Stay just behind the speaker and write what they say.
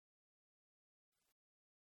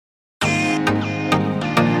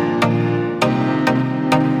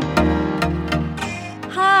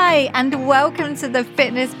and welcome to the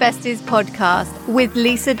Fitness Besties podcast with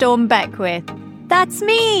Lisa Dawn Beckwith. That's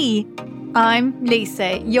me! I'm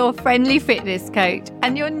Lisa, your friendly fitness coach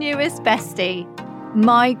and your newest bestie.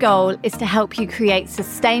 My goal is to help you create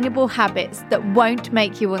sustainable habits that won't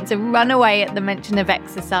make you want to run away at the mention of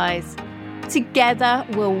exercise. Together,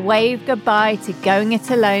 we'll wave goodbye to going it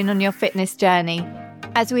alone on your fitness journey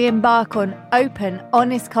as we embark on open,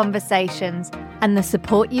 honest conversations and the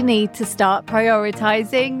support you need to start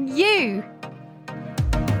prioritizing you.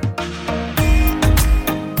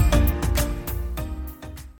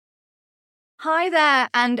 Hi there,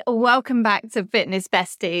 and welcome back to Fitness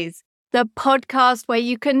Besties, the podcast where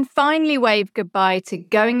you can finally wave goodbye to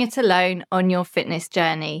going it alone on your fitness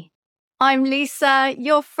journey. I'm Lisa,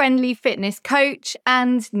 your friendly fitness coach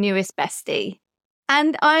and newest bestie.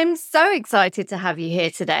 And I'm so excited to have you here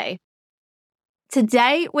today.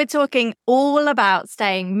 Today, we're talking all about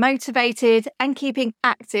staying motivated and keeping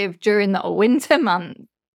active during the winter months.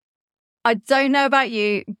 I don't know about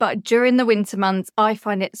you, but during the winter months, I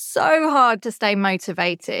find it so hard to stay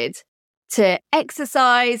motivated, to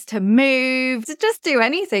exercise, to move, to just do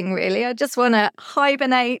anything really. I just want to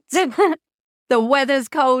hibernate. The weather's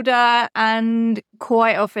colder and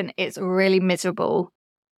quite often it's really miserable.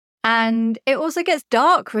 And it also gets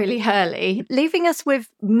dark really early, leaving us with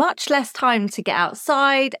much less time to get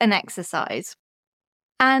outside and exercise.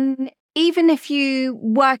 And even if you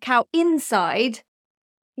work out inside,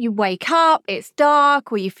 you wake up, it's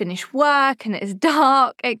dark, or you finish work and it's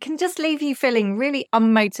dark, it can just leave you feeling really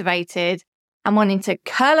unmotivated and wanting to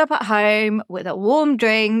curl up at home with a warm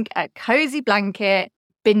drink, a cozy blanket,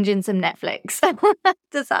 binging some Netflix.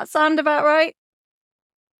 Does that sound about right?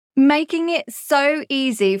 Making it so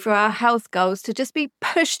easy for our health goals to just be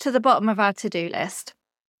pushed to the bottom of our to-do list.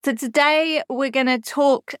 So today we're going to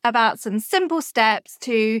talk about some simple steps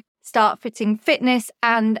to start fitting fitness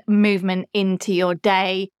and movement into your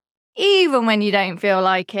day, even when you don't feel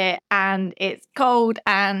like it and it's cold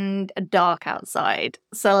and dark outside.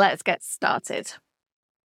 So let's get started.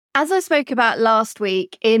 As I spoke about last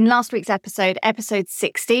week, in last week's episode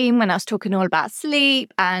 16, when I was talking all about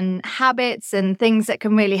sleep and habits and things that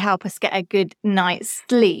can really help us get a good night's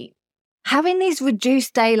sleep, having these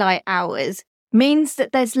reduced daylight hours means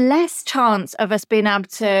that there's less chance of us being able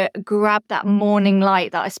to grab that morning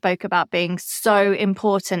light that I spoke about being so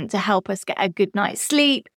important to help us get a good night's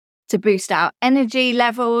sleep, to boost our energy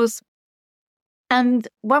levels. And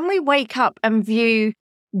when we wake up and view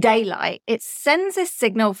daylight, it sends this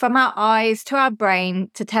signal from our eyes to our brain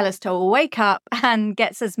to tell us to wake up and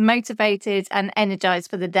gets us motivated and energized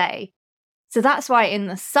for the day. So that's why in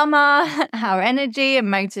the summer, our energy and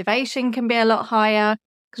motivation can be a lot higher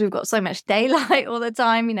because we've got so much daylight all the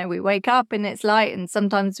time. You know, we wake up and it's light, and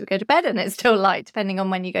sometimes we go to bed and it's still light, depending on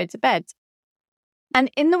when you go to bed. And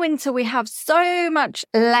in the winter, we have so much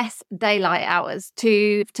less daylight hours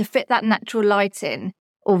to fit that natural light in,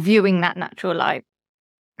 or viewing that natural light,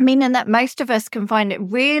 meaning that most of us can find it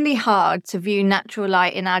really hard to view natural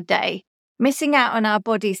light in our day, missing out on our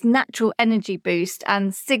body's natural energy boost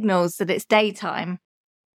and signals that it's daytime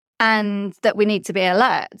and that we need to be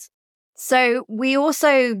alert. So we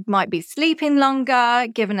also might be sleeping longer,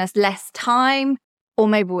 giving us less time, or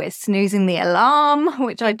maybe we're snoozing the alarm,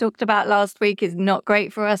 which I talked about last week is not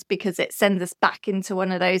great for us because it sends us back into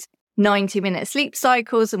one of those 90-minute sleep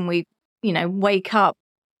cycles, and we, wake up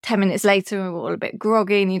 10 minutes later and we're all a bit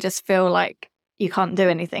groggy and you just feel like you can't do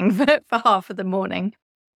anything for half of the morning.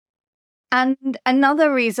 And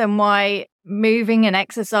another reason why moving and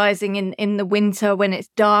exercising in the winter when it's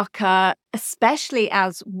darker, especially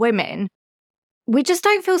as women, we just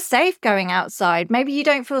don't feel safe going outside. Maybe you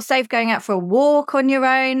don't feel safe going out for a walk on your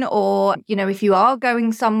own, or, if you are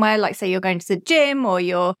going somewhere, like say you're going to the gym or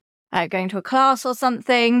you're going to a class or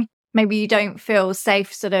something, maybe you don't feel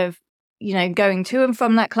safe sort of going to and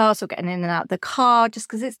from that class or getting in and out of the car just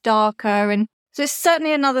because it's darker. And so it's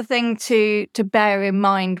certainly another thing to bear in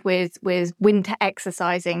mind with winter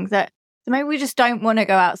exercising, that maybe we just don't want to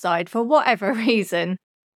go outside for whatever reason.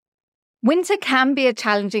 Winter can be a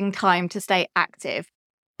challenging time to stay active,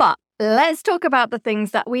 but let's talk about the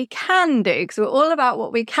things that we can do, because we're all about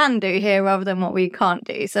what we can do here rather than what we can't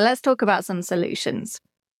do. So let's talk about some solutions.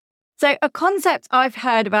 So a concept I've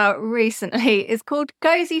heard about recently is called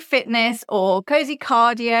cozy fitness or cozy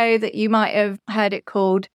cardio, that you might have heard it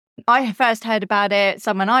called. I first heard about it.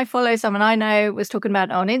 Someone I follow, someone I know was talking about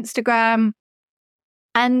it on Instagram.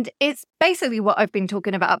 And it's basically what I've been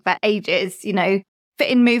talking about for ages,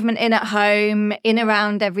 fitting movement in at home, in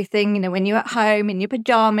around everything, when you're at home in your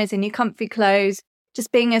pajamas, in your comfy clothes,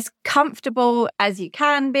 just being as comfortable as you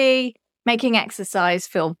can be, making exercise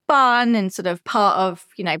feel fun and sort of part of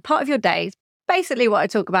your day. Basically what I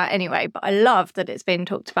talk about anyway, but I love that it's been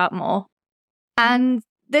talked about more. And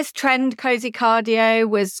this trend, cozy cardio,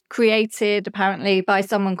 was created apparently by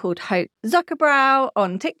someone called Hope Zuckerbrow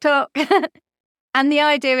on TikTok. And the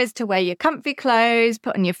idea is to wear your comfy clothes,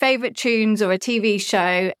 put on your favorite tunes or a TV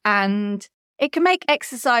show, and it can make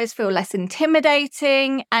exercise feel less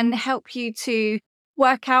intimidating and help you to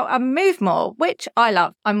work out and move more, which I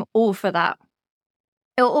love. I'm all for that.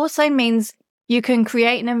 It also means you can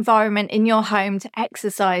create an environment in your home to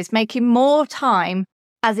exercise, making more time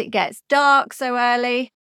as it gets dark so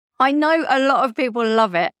early. I know a lot of people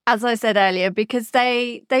love it, as I said earlier, because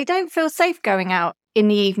they don't feel safe going out in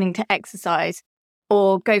the evening to exercise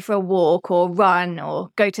or go for a walk or run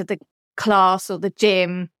or go to the class or the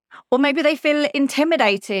gym. Or maybe they feel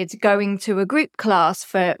intimidated going to a group class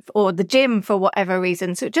or the gym for whatever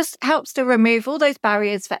reason. So it just helps to remove all those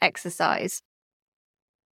barriers for exercise.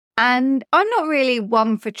 And I'm not really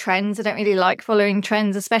one for trends. I don't really like following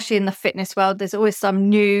trends, especially in the fitness world. There's always some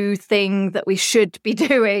new thing that we should be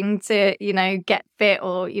doing to, get fit,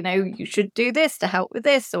 or, you should do this to help with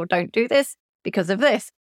this, or don't do this because of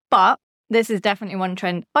this. But this is definitely one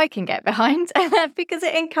trend I can get behind because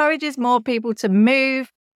it encourages more people to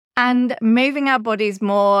move. And moving our bodies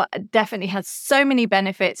more definitely has so many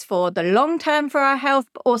benefits for the long term for our health,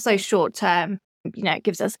 but also short term. It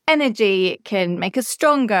gives us energy, it can make us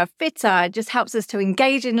stronger, fitter, it just helps us to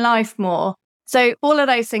engage in life more. So all of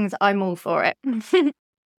those things, I'm all for it.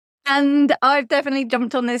 And I've definitely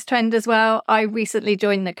jumped on this trend as well. I recently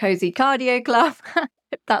joined the Cozy Cardio Club,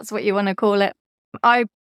 if that's what you want to call it. I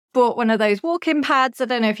bought one of those walking pads. I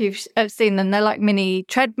don't know if you've seen them. They're like mini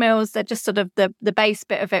treadmills. They're just sort of the base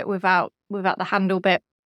bit of it without the handle bit.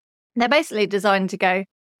 They're basically designed to go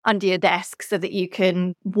under your desk so that you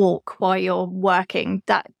can walk while you're working.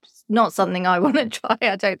 That's not something I want to try.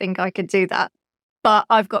 I don't think I could do that. But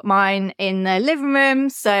I've got mine in the living room.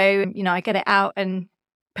 So, I get it out and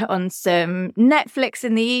put on some Netflix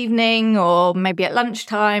in the evening, or maybe at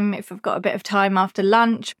lunchtime if I've got a bit of time after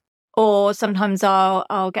lunch. Or sometimes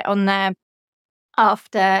I'll get on there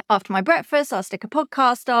after my breakfast. I'll stick a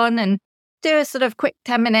podcast on and do a sort of quick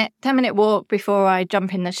 10-minute walk before I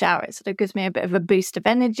jump in the shower. It sort of gives me a bit of a boost of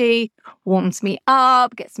energy, warms me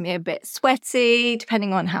up, gets me a bit sweaty,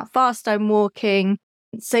 depending on how fast I'm walking.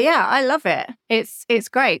 So yeah, I love it. It's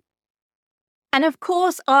great. And of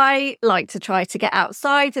course, I like to try to get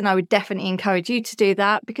outside, and I would definitely encourage you to do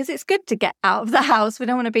that because it's good to get out of the house. We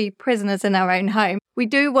don't want to be prisoners in our own home. We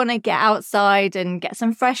do want to get outside and get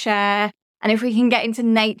some fresh air. And if we can get into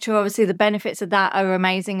nature, obviously the benefits of that are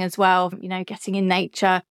amazing as well. Getting in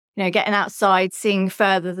nature, getting outside, seeing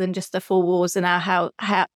further than just the four walls in our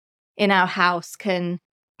house can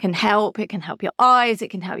help. It can help your eyes. It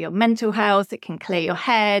can help your mental health. It can clear your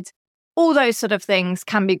head. All those sort of things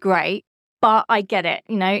can be great. But I get it.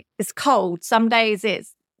 It's cold. Some days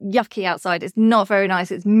it's yucky outside. It's not very nice.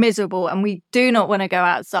 It's miserable. And we do not want to go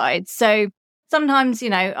outside. So sometimes,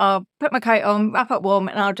 I'll put my coat on, wrap up warm,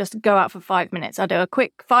 and I'll just go out for 5 minutes. I'll do a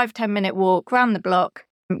quick 5-10 minute walk around the block.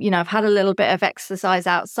 I've had a little bit of exercise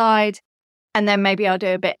outside, and then maybe I'll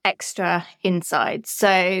do a bit extra inside.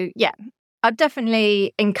 So yeah, I'd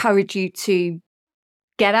definitely encourage you to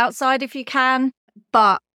get outside if you can,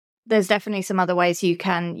 but there's definitely some other ways you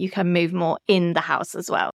can move more in the house as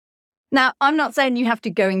well. Now, I'm not saying you have to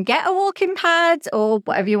go and get a walking pad or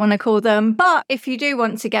whatever you want to call them, but if you do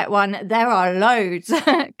want to get one, there are loads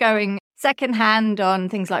going secondhand on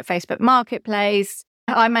things like Facebook Marketplace.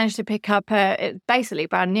 I managed to pick up it's basically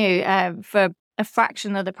brand new for a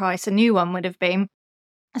fraction of the price a new one would have been.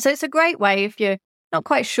 So it's a great way if you're not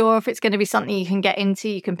quite sure if it's going to be something you can get into,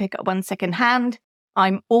 you can pick up one secondhand.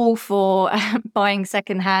 I'm all for buying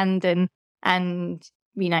secondhand and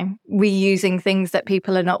reusing things that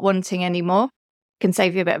people are not wanting anymore. Can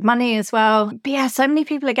save you a bit of money as well. But yeah, so many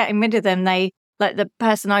people are getting rid of them. Like the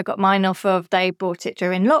person I got mine off of, they bought it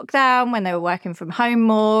during lockdown when they were working from home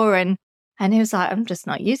more. And he was like, I'm just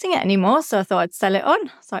not using it anymore. So I thought I'd sell it on.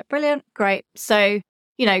 I was like, brilliant, great. So,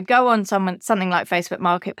 go on something like Facebook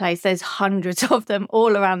Marketplace. There's hundreds of them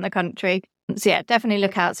all around the country. So yeah, definitely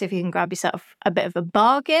look out, see if you can grab yourself a bit of a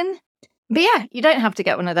bargain. But yeah, you don't have to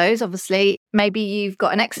get one of those, obviously. Maybe you've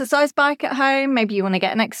got an exercise bike at home. Maybe you want to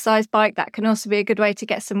get an exercise bike. That can also be a good way to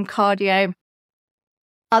get some cardio.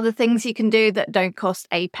 Other things you can do that don't cost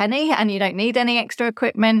a penny and you don't need any extra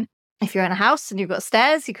equipment. If you're in a house and you've got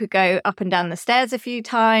stairs, you could go up and down the stairs a few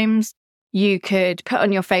times. You could put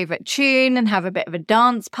on your favourite tune and have a bit of a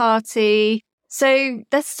dance party. So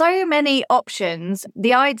there's so many options.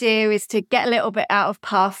 The idea is to get a little bit out of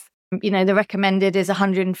puff, The recommended is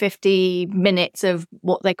 150 minutes of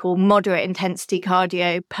what they call moderate intensity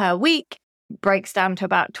cardio per week. Breaks down to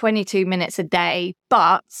about 22 minutes a day.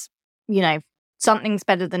 But, something's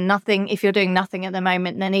better than nothing. If you're doing nothing at the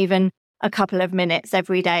moment, then even a couple of minutes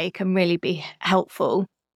every day can really be helpful.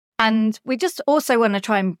 And we just also want to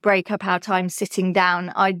try and break up our time sitting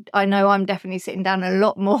down. I know I'm definitely sitting down a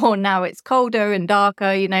lot more now. It's colder and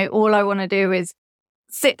darker. All I want to do is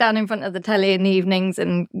sit down in front of the telly in the evenings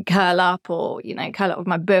and curl up or, curl up with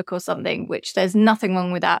my book or something, which there's nothing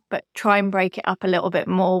wrong with that. But try and break it up a little bit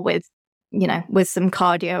more with some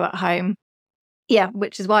cardio at home. Yeah,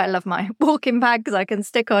 which is why I love my walking pad, because I can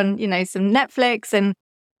stick on, some Netflix and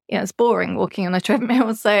it's boring walking on a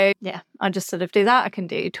treadmill. So yeah, I just sort of do that. I can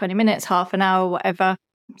do 20 minutes, half an hour, whatever.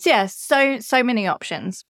 So yeah, so many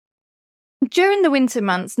options. During the winter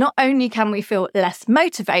months, not only can we feel less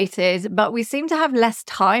motivated, but we seem to have less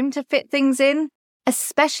time to fit things in,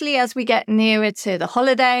 especially as we get nearer to the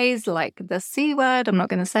holidays, like the C word. I'm not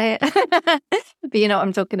going to say it, but you know what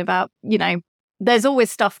I'm talking about. There's always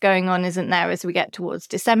stuff going on, isn't there, as we get towards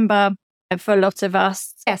December. And for a lot of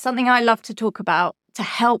us, something I love to talk about to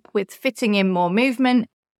help with fitting in more movement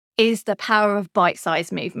is the power of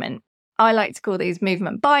bite-sized movement. I like to call these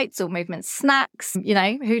movement bites or movement snacks.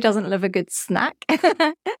 Who doesn't love a good snack?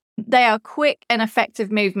 They are quick and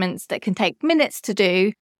effective movements that can take minutes to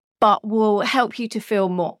do, but will help you to feel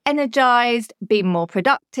more energized, be more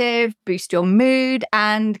productive, boost your mood,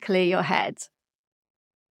 and clear your head.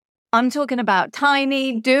 I'm talking about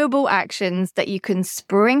tiny, doable actions that you can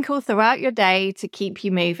sprinkle throughout your day to keep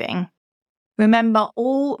you moving. Remember,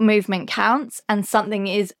 all movement counts, and something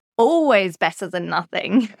is always better than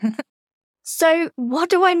nothing. So what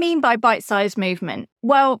do I mean by bite-sized movement?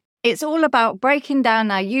 Well, it's all about breaking down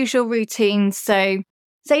our usual routines. So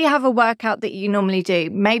say you have a workout that you normally do.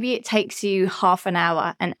 Maybe it takes you half an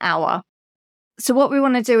hour, an hour. So what we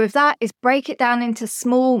want to do with that is break it down into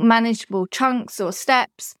small, manageable chunks or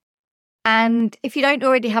steps. And if you don't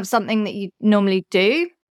already have something that you normally do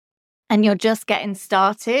and you're just getting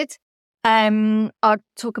started, I'll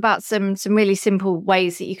talk about some really simple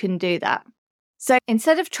ways that you can do that. So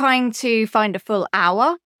instead of trying to find a full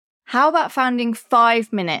hour, how about finding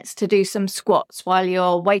 5 minutes to do some squats while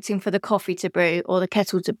you're waiting for the coffee to brew or the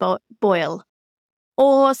kettle to boil?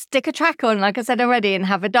 Or stick a track on, like I said already, and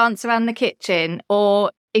have a dance around the kitchen. Or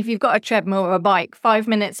if you've got a treadmill or a bike, 5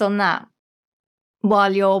 minutes on that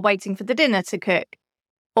while you're waiting for the dinner to cook.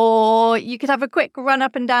 Or you could have a quick run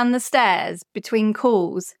up and down the stairs between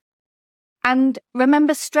calls. And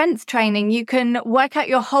remember, strength training, you can work out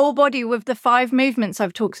your whole body with the 5 movements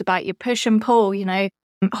I've talked about, your push and pull,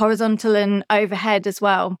 horizontal and overhead as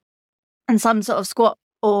well, and some sort of squat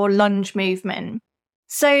or lunge movement.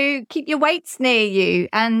 So keep your weights near you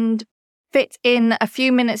and fit in a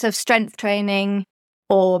few minutes of strength training,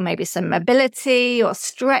 or maybe some mobility or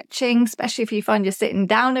stretching, especially if you find you're sitting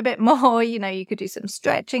down a bit more. You could do some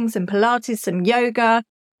stretching, some Pilates, some yoga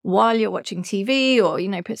while you're watching TV,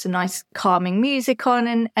 or, put some nice calming music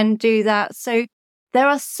on and do that. So there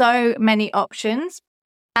are so many options.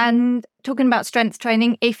 And talking about strength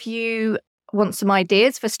training, if you want some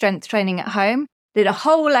ideas for strength training at home, did a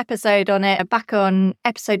whole episode on it back on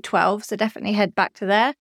episode 12. So definitely head back to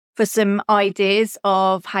there for some ideas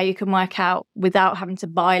of how you can work out without having to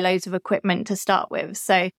buy loads of equipment to start with.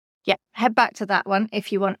 So yeah, head back to that one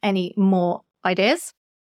if you want any more ideas.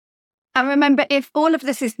 And remember, if all of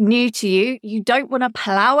this is new to you, you don't want to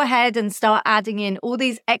plow ahead and start adding in all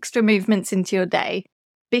these extra movements into your day,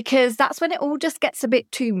 because that's when it all just gets a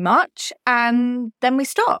bit too much and then we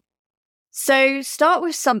stop. So start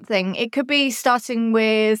with something. It could be starting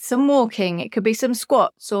with some walking. It could be some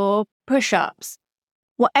squats or push-ups.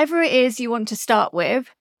 Whatever it is you want to start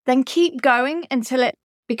with, then keep going until it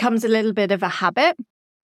becomes a little bit of a habit.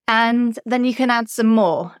 And then you can add some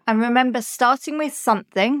more. And remember, starting with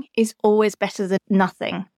something is always better than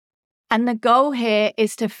nothing. And the goal here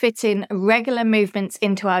is to fit in regular movements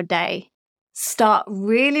into our day. Start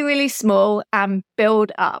really, really small and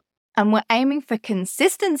build up. And we're aiming for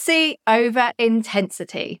consistency over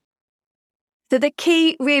intensity. So the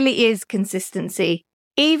key really is consistency.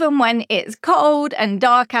 Even when it's cold and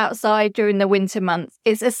dark outside during the winter months,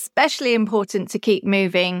 it's especially important to keep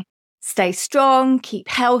moving. Stay strong, keep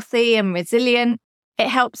healthy and resilient. It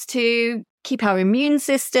helps to keep our immune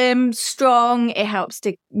system strong. It helps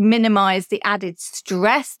to minimize the added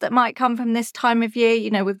stress that might come from this time of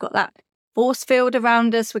year. We've got that force field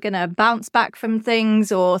around us. We're going to bounce back from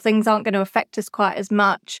things, or things aren't going to affect us quite as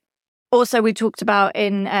much. Also, we talked about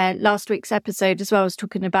in last week's episode as well, I was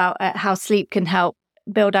talking about how sleep can help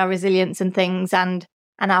build our resilience and things, and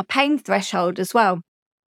our pain threshold as well.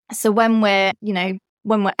 So when we're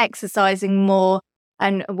exercising more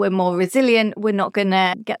and we're more resilient, we're not going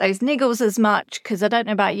to get those niggles as much, because I don't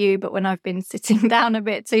know about you, but when I've been sitting down a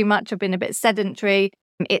bit too much, I've been a bit sedentary,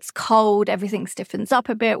 it's cold, everything stiffens up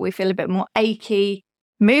a bit, we feel a bit more achy.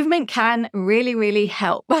 Movement can really, really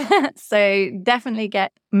help. So definitely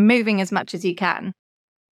get moving as much as you can.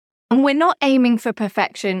 And we're not aiming for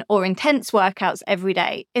perfection or intense workouts every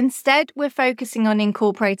day. Instead, we're focusing on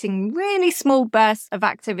incorporating really small bursts of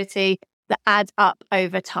activity that add up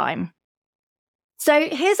over time. So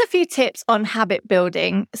here's a few tips on habit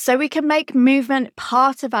building so we can make movement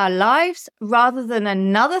part of our lives rather than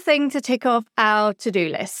another thing to tick off our to-do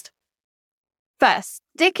list. First,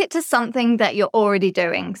 stick it to something that you're already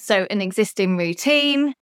doing, so an existing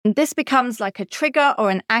routine. This becomes like a trigger or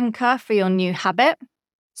an anchor for your new habit.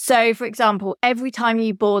 So, for example, every time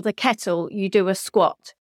you boil the kettle, you do a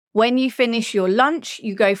squat. When you finish your lunch,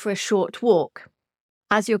 you go for a short walk.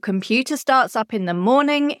 As your computer starts up in the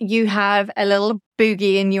morning, you have a little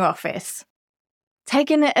boogie in your office.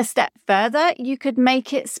 Taking it a step further, you could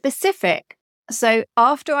make it specific. So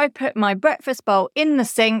after I put my breakfast bowl in the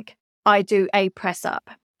sink, I do a press up.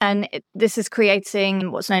 And this is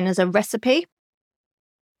creating what's known as a recipe.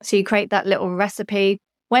 So you create that little recipe.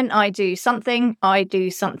 When I do something, I do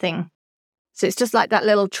something. So it's just like that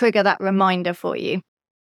little trigger, that reminder for you.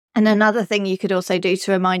 And another thing you could also do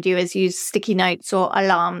to remind you is use sticky notes or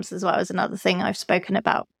alarms, as well as another thing I've spoken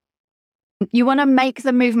about. You want to make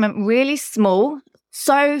the movement really small,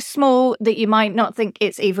 so small that you might not think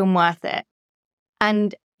it's even worth it.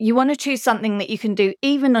 And you want to choose something that you can do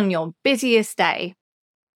even on your busiest day.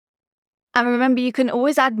 And remember, you can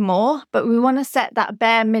always add more, but we want to set that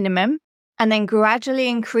bare minimum and then gradually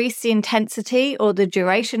increase the intensity or the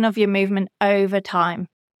duration of your movement over time.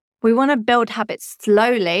 We want to build habits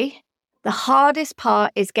slowly. The hardest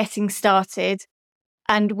part is getting started,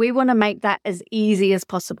 and we want to make that as easy as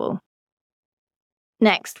possible.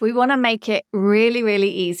 Next, we want to make it really, really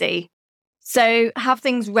easy. So have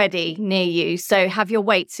things ready near you. So have your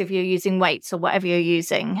weights if you're using weights or whatever you're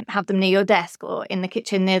using. Have them near your desk or in the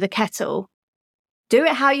kitchen near the kettle. Do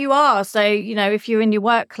it how you are. So, if you're in your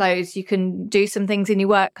work clothes, you can do some things in your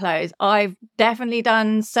work clothes. I've definitely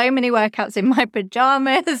done so many workouts in my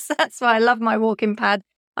pajamas. That's why I love my walking pad.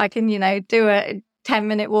 I can, do a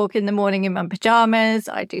 10-minute walk in the morning in my pajamas.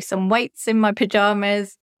 I do some weights in my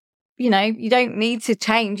pajamas. You don't need to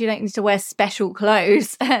change. You don't need to wear special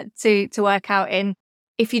clothes to work out in.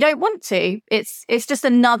 If you don't want to, it's just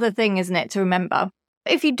another thing, isn't it, to remember.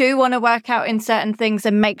 If you do want to work out in certain things,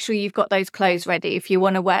 then make sure you've got those clothes ready. If you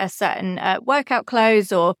want to wear certain workout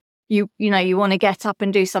clothes, or you want to get up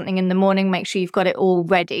and do something in the morning, make sure you've got it all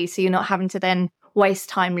ready so you're not having to then waste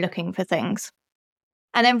time looking for things.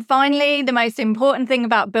 And then finally, the most important thing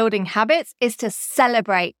about building habits is to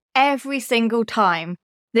celebrate every single time.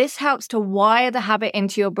 This helps to wire the habit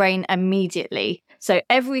into your brain immediately. So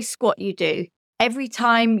every squat you do, every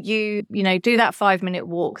time you do that 5-minute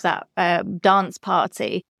walk, that dance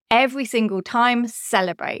party, every single time,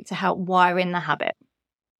 celebrate to help wire in the habit.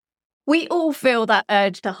 We all feel that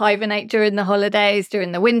urge to hibernate during the holidays,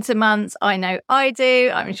 during the winter months. I know I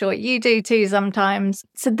do. I'm sure you do too sometimes.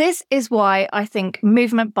 So this is why I think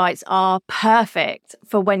movement bites are perfect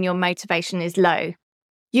for when your motivation is low.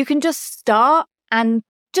 You can just start and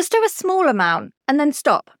just do a small amount and then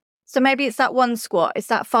stop. So maybe it's that one squat, it's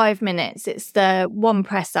that 5 minutes, it's the one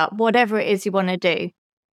press up, whatever it is you want to do.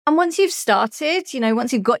 And once you've started,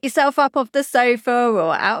 once you've got yourself up off the sofa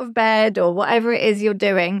or out of bed or whatever it is you're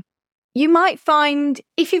doing, you might find,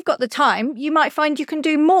 if you've got the time, you might find you can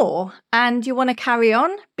do more and you want to carry on,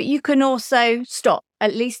 but you can also stop.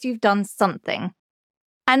 At least you've done something.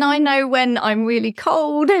 And I know when I'm really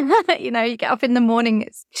cold, you get up in the morning,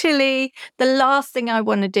 it's chilly. The last thing I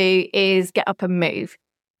want to do is get up and move.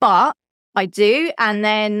 But I do. And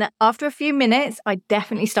then after a few minutes, I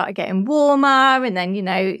definitely started getting warmer. And then,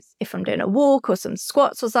 if I'm doing a walk or some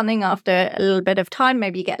squats or something, after a little bit of time,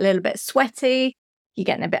 maybe you get a little bit sweaty. You're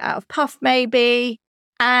getting a bit out of puff maybe.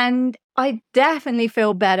 And I definitely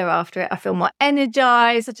feel better after it. I feel more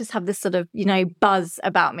energized. I just have this sort of, buzz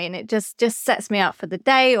about me, and it just sets me up for the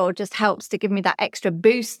day, or just helps to give me that extra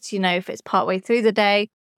boost, if it's partway through the day.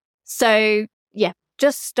 So yeah,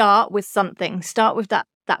 just start with something. Start with that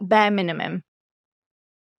bare minimum.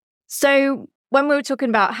 So when we were talking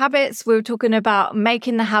about habits, we were talking about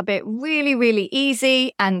making the habit really, really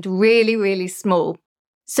easy and really, really small.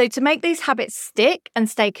 So to make these habits stick and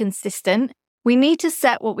stay consistent, we need to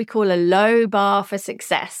set what we call a low bar for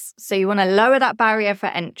success. So you want to lower that barrier for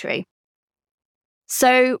entry.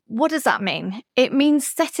 So what does that mean? It means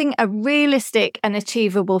setting a realistic and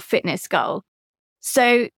achievable fitness goal.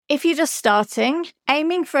 So if you're just starting,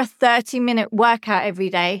 aiming for a 30-minute workout every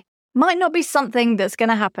day might not be something that's going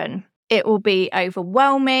to happen. It will be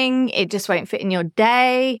overwhelming. It just won't fit in your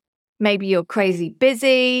day. Maybe you're crazy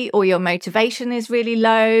busy, or your motivation is really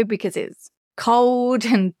low because it's cold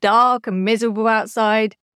and dark and miserable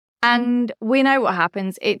outside. And we know what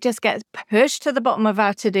happens. It just gets pushed to the bottom of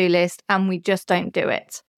our to-do list and we just don't do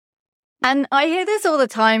it. And I hear this all the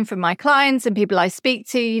time from my clients and people I speak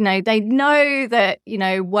to. They know that,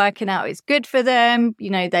 working out is good for them.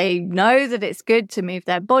 They know that it's good to move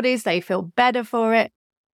their bodies. They feel better for it,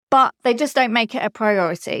 but they just don't make it a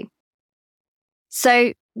priority.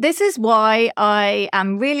 So this is why I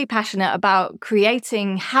am really passionate about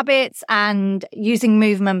creating habits and using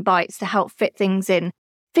movement bites to help fit things in,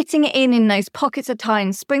 fitting it in those pockets of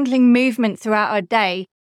time, sprinkling movement throughout our day.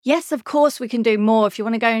 Yes, of course, we can do more. If you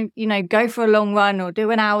want to go for a long run or do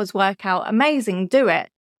an hour's workout, amazing, do it.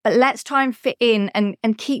 But let's try and fit in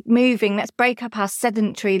and keep moving. Let's break up our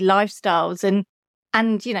sedentary lifestyles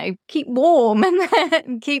and keep warm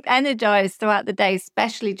and keep energized throughout the day,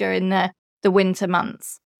 especially during the winter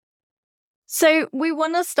months. So we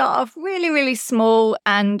want to start off really, really small.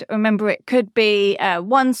 And remember, it could be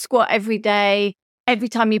one squat every day, every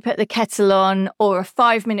time you put the kettle on, or a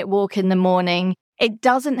 5-minute walk in the morning. It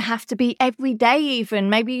doesn't have to be every day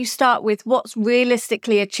even. Maybe you start with what's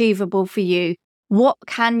realistically achievable for you. What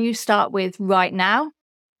can you start with right now?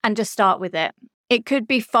 And just start with it. It could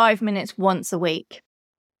be 5 minutes once a week.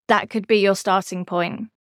 That could be your starting point.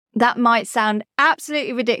 That might sound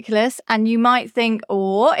absolutely ridiculous and you might think,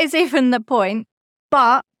 what is even the point?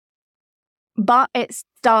 But it's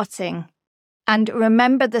starting. And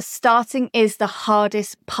remember, the starting is the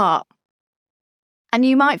hardest part. And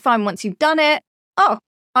you might find once you've done it,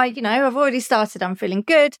 I've already started. I'm feeling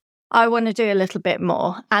good. I want to do a little bit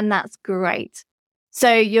more. And that's great.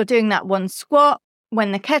 So you're doing that one squat.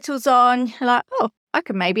 When the kettle's on, you're like, I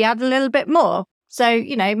could maybe add a little bit more. So,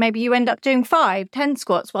 maybe you end up doing 5, 10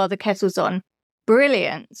 squats while the kettle's on.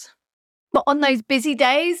 Brilliant. But on those busy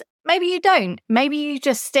days, maybe you don't. Maybe you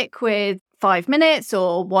just stick with 5 minutes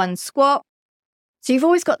or one squat. So you've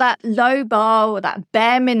always got that low bar or that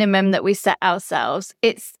bare minimum that we set ourselves.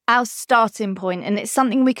 It's our starting point, and it's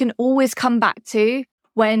something we can always come back to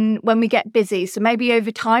when we get busy. So maybe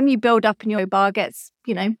over time you build up and your bar gets,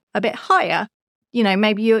 a bit higher.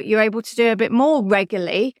 Maybe you're able to do a bit more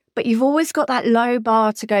regularly, but you've always got that low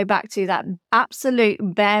bar to go back to, that absolute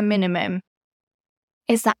bare minimum.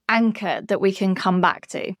 It's that anchor that we can come back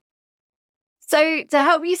to. So to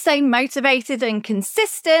help you stay motivated and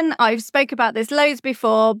consistent, I've spoke about this loads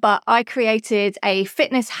before, but I created a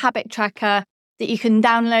fitness habit tracker that you can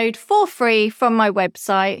download for free from my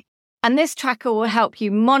website. And this tracker will help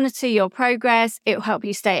you monitor your progress. It will help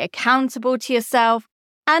you stay accountable to yourself,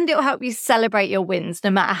 and it will help you celebrate your wins, no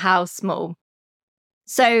matter how small.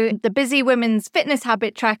 So the Busy Women's Fitness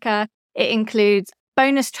Habit Tracker, it includes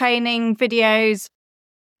bonus training videos.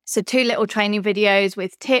 So 2 little training videos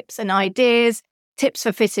with tips and ideas, tips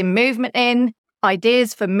for fitting movement in,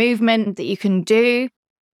 ideas for movement that you can do.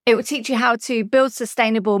 It will teach you how to build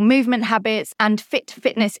sustainable movement habits and fit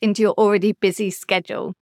fitness into your already busy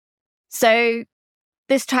schedule. So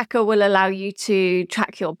this tracker will allow you to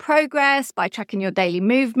track your progress by tracking your daily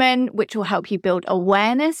movement, which will help you build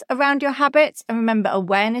awareness around your habits. And remember,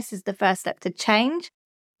 awareness is the first step to change.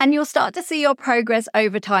 And you'll start to see your progress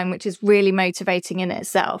over time, which is really motivating in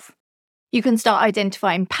itself. You can start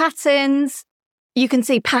identifying patterns. You can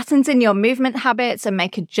see patterns in your movement habits and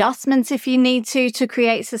make adjustments if you need to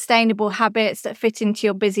create sustainable habits that fit into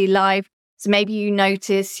your busy life. So maybe you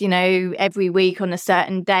notice, every week on a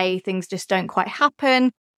certain day, things just don't quite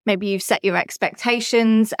happen. Maybe you've set your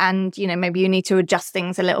expectations and, maybe you need to adjust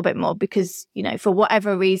things a little bit more because, for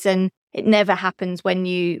whatever reason, it never happens when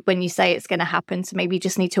you say it's going to happen. So maybe you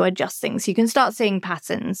just need to adjust things. You can start seeing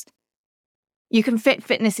patterns. You can fit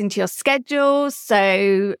fitness into your schedule.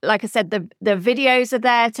 So like I said, the videos are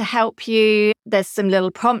there to help you. There's some little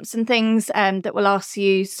prompts and things that will ask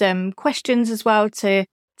you some questions as well to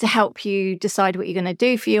help you decide what you're going to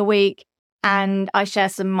do for your week. And I share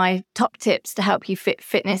some of my top tips to help you fit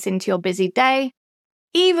fitness into your busy day,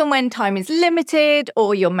 even when time is limited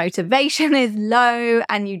or your motivation is low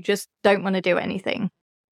and you just don't want to do anything.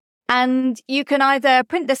 And you can either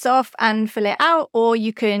print this off and fill it out, or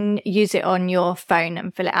you can use it on your phone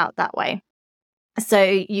and fill it out that way. So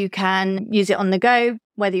you can use it on the go,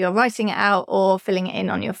 whether you're writing it out or filling it in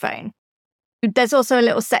on your phone. There's also a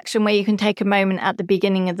little section where you can take a moment at the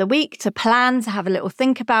beginning of the week to plan, to have a little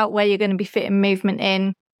think about where you're going to be fitting movement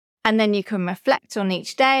in. And then you can reflect on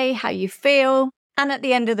each day, how you feel. And at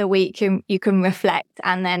the end of the week, you can reflect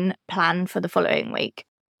and then plan for the following week.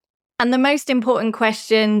 And the most important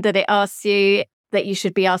question that it asks you, that you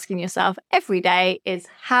should be asking yourself every day, is,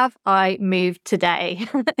 have I moved today?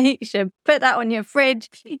 You should put that on your fridge.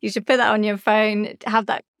 You should put that on your phone, have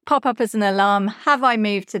that pop up as an alarm. Have I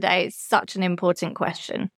moved today? It's such an important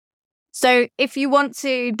question. So if you want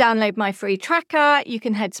to download my free tracker, you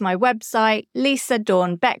can head to my website,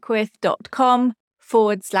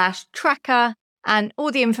 lisadawnbeckwith.com/tracker. And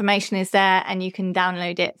all the information is there, and you can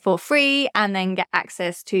download it for free and then get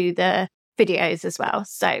access to the videos as well.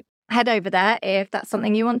 So head over there if that's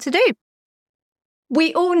something you want to do.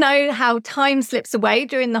 We all know how time slips away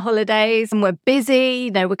during the holidays, and we're busy.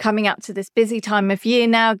 We're coming up to this busy time of year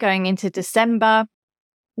now, going into December.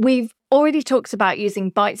 We've already talked about using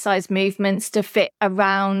bite-sized movements to fit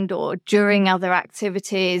around or during other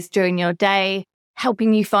activities during your day,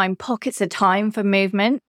 helping you find pockets of time for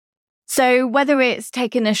movement. So whether it's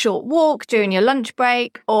taking a short walk during your lunch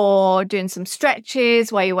break or doing some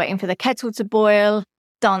stretches while you're waiting for the kettle to boil,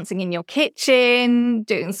 dancing in your kitchen,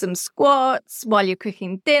 doing some squats while you're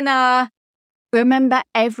cooking dinner, remember,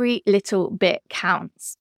 every little bit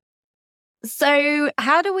counts. So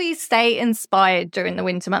how do we stay inspired during the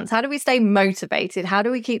winter months? How do we stay motivated? How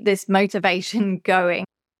do we keep this motivation going?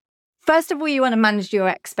 First of all, you want to manage your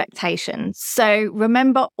expectations. So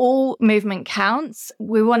remember, all movement counts.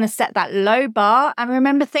 We want to set that low bar, and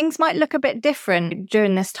remember, things might look a bit different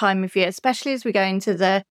during this time of year, especially as we go into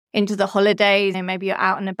the holidays. Maybe you're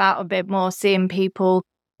out and about a bit more, seeing people.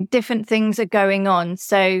 Different things are going on.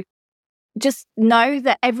 So just know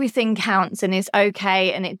that everything counts and is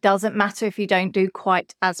okay, and it doesn't matter if you don't do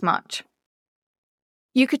quite as much.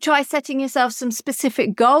 You could try setting yourself some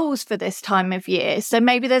specific goals for this time of year. So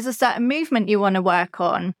maybe there's a certain movement you want to work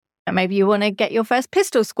on. Maybe you want to get your first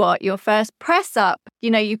pistol squat, your first press up.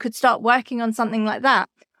 You could start working on something like that.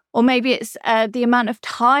 Or maybe it's the amount of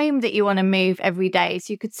time that you want to move every day.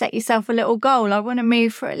 So you could set yourself a little goal. I want to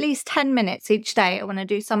move for at least 10 minutes each day. I want to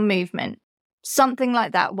do some movement. Something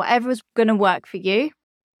like that, whatever's going to work for you.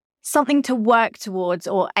 Something to work towards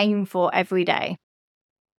or aim for every day.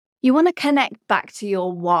 You want to connect back to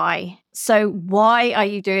your why. So why are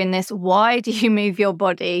you doing this? Why do you move your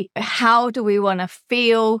body? How do we want to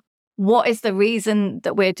feel? What is the reason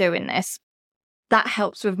that we're doing this? That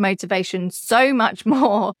helps with motivation so much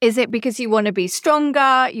more. Is it because you want to be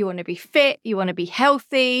stronger? You want to be fit? You want to be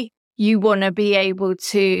healthy? You want to be able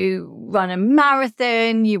to run a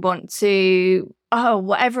marathon? You want to,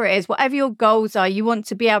 whatever it is, whatever your goals are, you want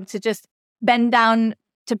to be able to just bend down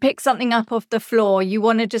to pick something up off the floor. You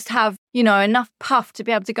want to just have, enough puff to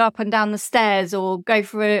be able to go up and down the stairs or go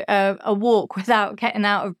for a walk without getting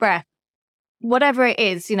out of breath. Whatever it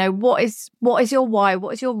is, what is your why?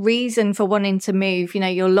 What is your reason for wanting to move?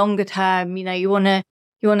 Your longer term, you want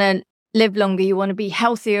to live longer. You want to be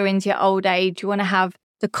healthier into your old age. You want to have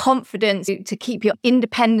the confidence to keep your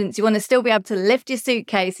independence. You want to still be able to lift your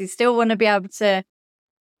suitcase. You still want to be able to,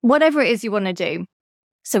 whatever it is you want to do.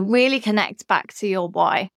 So really connect back to your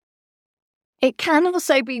why. It can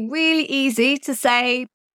also be really easy to say,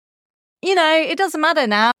 it doesn't matter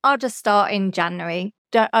now. I'll just start in January.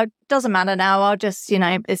 It doesn't matter now. I'll just,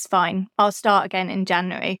 it's fine. I'll start again in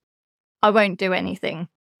January. I won't do anything.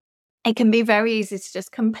 It can be very easy to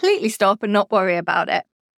just completely stop and not worry about it.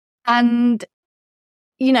 And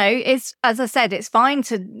it's, as I said, it's fine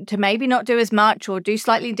to maybe not do as much or do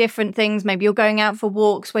slightly different things. Maybe you're going out for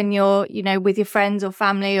walks when you're, with your friends or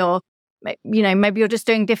family, or, maybe you're just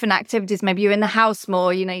doing different activities. Maybe you're in the house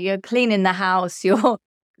more, you're cleaning the house, you're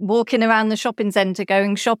walking around the shopping centre,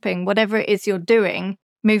 going shopping, whatever it is you're doing,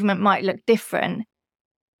 movement might look different.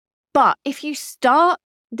 But if you start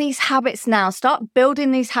these habits now, start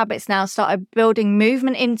building these habits now, start building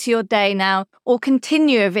movement into your day now, or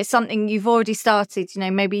continue if it's something you've already started.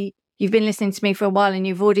 Maybe you've been listening to me for a while and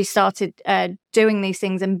you've already started doing these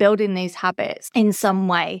things and building these habits in some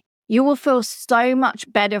way. You will feel so much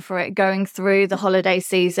better for it going through the holiday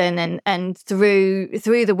season and through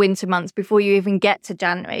the winter months before you even get to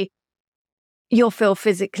January. You'll feel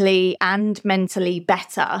physically and mentally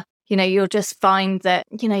better. You'll just find that,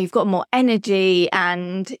 you've got more energy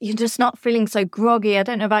and you're just not feeling so groggy. I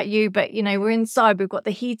don't know about you, but, we're inside, we've got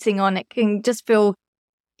the heating on. It can just feel,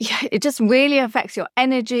 it just really affects your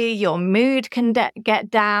energy. Your mood can get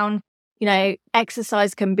down.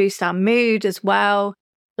 Exercise can boost our mood as well.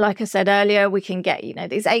 Like I said earlier, we can get,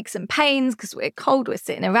 these aches and pains because we're cold, we're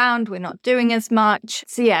sitting around, we're not doing as much.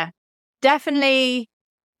 So yeah, definitely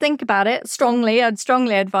think about it strongly. I'd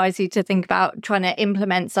strongly advise you to think about trying to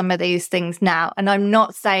implement some of these things now. And I'm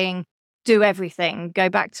not saying do everything. Go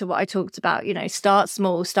back to what I talked about, start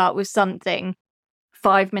small, start with something.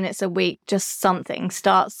 5 minutes a week, just something.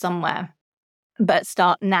 Start somewhere, but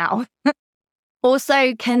start now.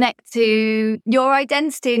 Also connect to your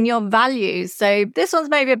identity and your values. So this one's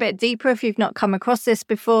maybe a bit deeper if you've not come across this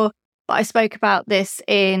before, but I spoke about this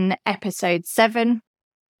in episode 7.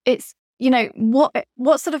 It's,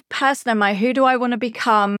 what sort of person am I? Who do I want to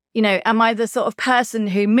become? Am I the sort of person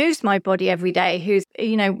who moves my body every day, who's,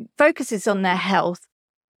 focuses on their health?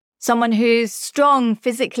 Someone who's strong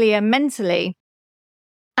physically and mentally?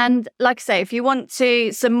 And like I say, if you want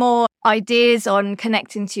some more ideas on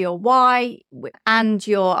connecting to your why and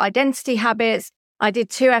your identity habits, I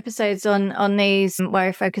did 2 episodes on these where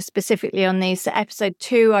I focused specifically on these. So episode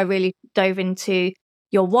 2, I really dove into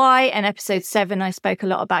your why, and episode 7, I spoke a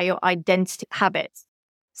lot about your identity habits.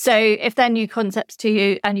 So if they're new concepts to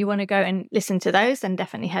you and you want to go and listen to those, then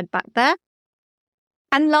definitely head back there.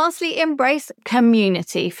 And lastly, embrace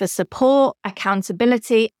community for support,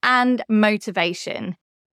 accountability, and motivation.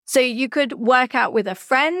 So you could work out with a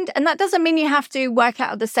friend, and that doesn't mean you have to work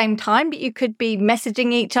out at the same time, but you could be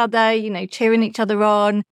messaging each other, cheering each other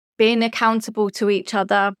on, being accountable to each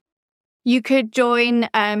other. You could join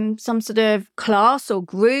some sort of class or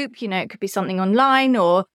group, it could be something online,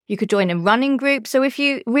 or you could join a running group. So if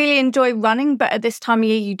you really enjoy running, but at this time of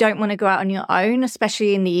year, you don't want to go out on your own,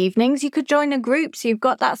 especially in the evenings, you could join a group. So you've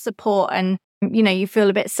got that support and, you feel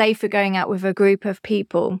a bit safer going out with a group of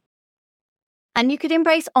people. And you could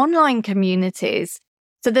embrace online communities.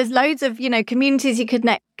 So there's loads of, communities you could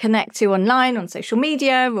connect to online on social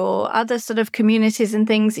media, or other sort of communities and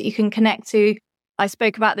things that you can connect to. I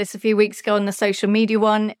spoke about this a few weeks ago on the social media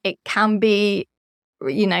one. It can be,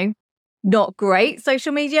 not great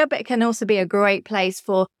social media, but it can also be a great place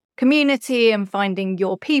for community and finding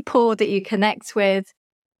your people that you connect with.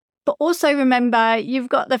 But also remember, you've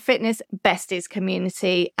got the Fitness Besties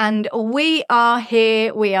community, and we are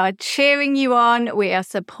here. We are cheering you on. We are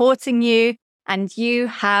supporting you, and you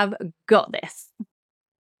have got this.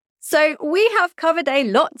 So we have covered a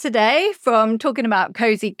lot today, from talking about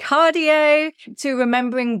cozy cardio to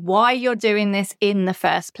remembering why you're doing this in the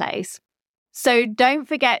first place. So don't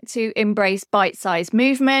forget to embrace bite-sized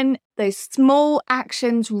movement. Those small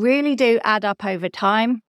actions really do add up over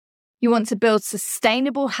time. You want to build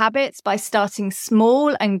sustainable habits by starting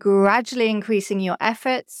small and gradually increasing your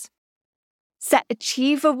efforts. Set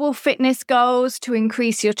achievable fitness goals to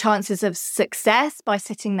increase your chances of success by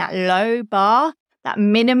setting that low bar, that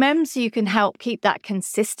minimum, so you can help keep that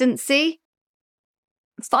consistency.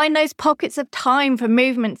 Find those pockets of time for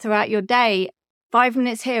movement throughout your day. 5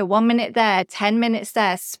 minutes here, 1 minute there, 10 minutes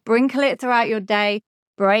there. Sprinkle it throughout your day.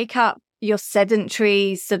 Break up your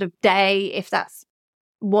sedentary sort of day if that's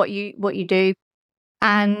what you do,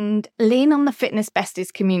 and lean on the Fitness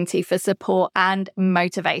Besties community for support and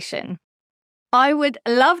motivation. I would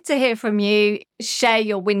love to hear from you. Share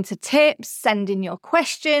your winter tips, send in your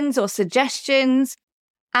questions or suggestions,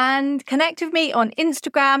 and connect with me on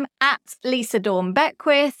Instagram at Lisa Dawn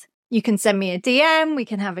Beckwith. You can send me a DM, we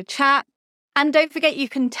can have a chat. And don't forget, you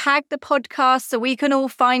can tag the podcast so we can all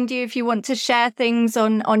find you if you want to share things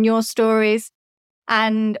on your stories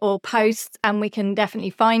or posts, and we can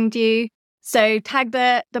definitely find you. So tag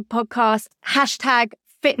the podcast, hashtag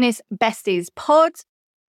Fitness Besties Pod.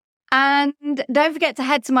 And don't forget to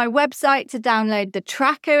head to my website to download the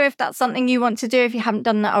tracker if that's something you want to do, if you haven't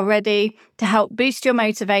done that already, to help boost your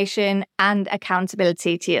motivation and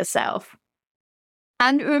accountability to yourself.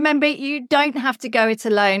 And remember, you don't have to go it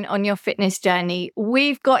alone on your fitness journey.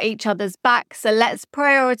 We've got each other's back, so let's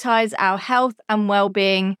prioritize our health and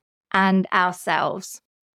well-being and ourselves.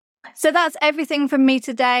 So that's everything from me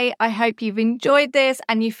today. I hope you've enjoyed this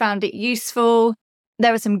and you found it useful.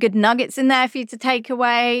 There were some good nuggets in there for you to take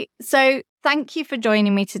away. So thank you for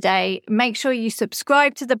joining me today. Make sure you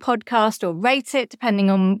subscribe to the podcast or rate it, depending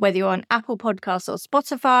on whether you're on Apple Podcasts or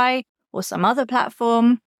Spotify or some other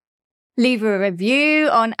platform. Leave a review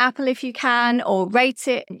on Apple if you can, or rate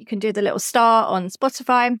it. You can do the little star on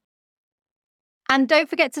Spotify. And don't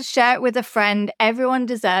forget to share it with a friend. Everyone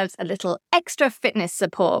deserves a little extra fitness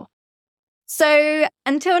support. So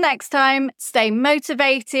until next time, stay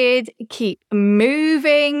motivated, keep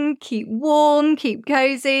moving, keep warm, keep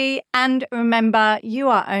cozy, and remember, you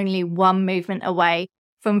are only one movement away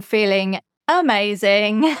from feeling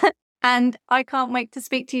amazing. And I can't wait to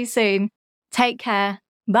speak to you soon. Take care.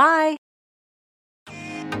 Bye.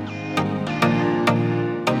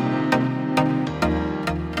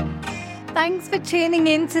 Thanks for tuning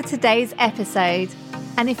in to today's episode.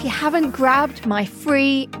 And if you haven't grabbed my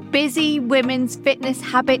free Busy Women's Fitness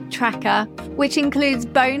Habit Tracker, which includes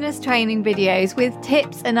bonus training videos with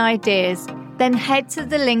tips and ideas, Then head to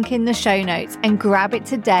the link in the show notes and grab it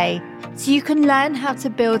today so you can learn how to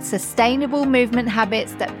build sustainable movement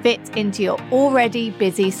habits that fit into your already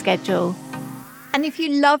busy schedule. And if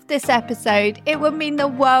you loved this episode, it would mean the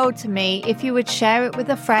world to me if you would share it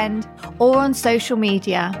with a friend or on social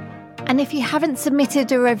media. And if you haven't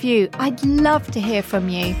submitted a review, I'd love to hear from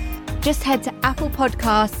you. Just head to Apple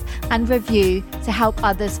Podcasts and review to help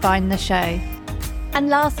others find the show. And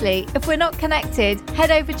lastly, if we're not connected,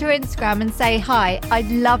 head over to Instagram and say hi. I'd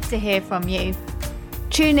love to hear from you.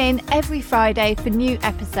 Tune in every Friday for new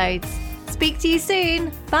episodes. Speak to you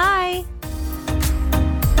soon. Bye.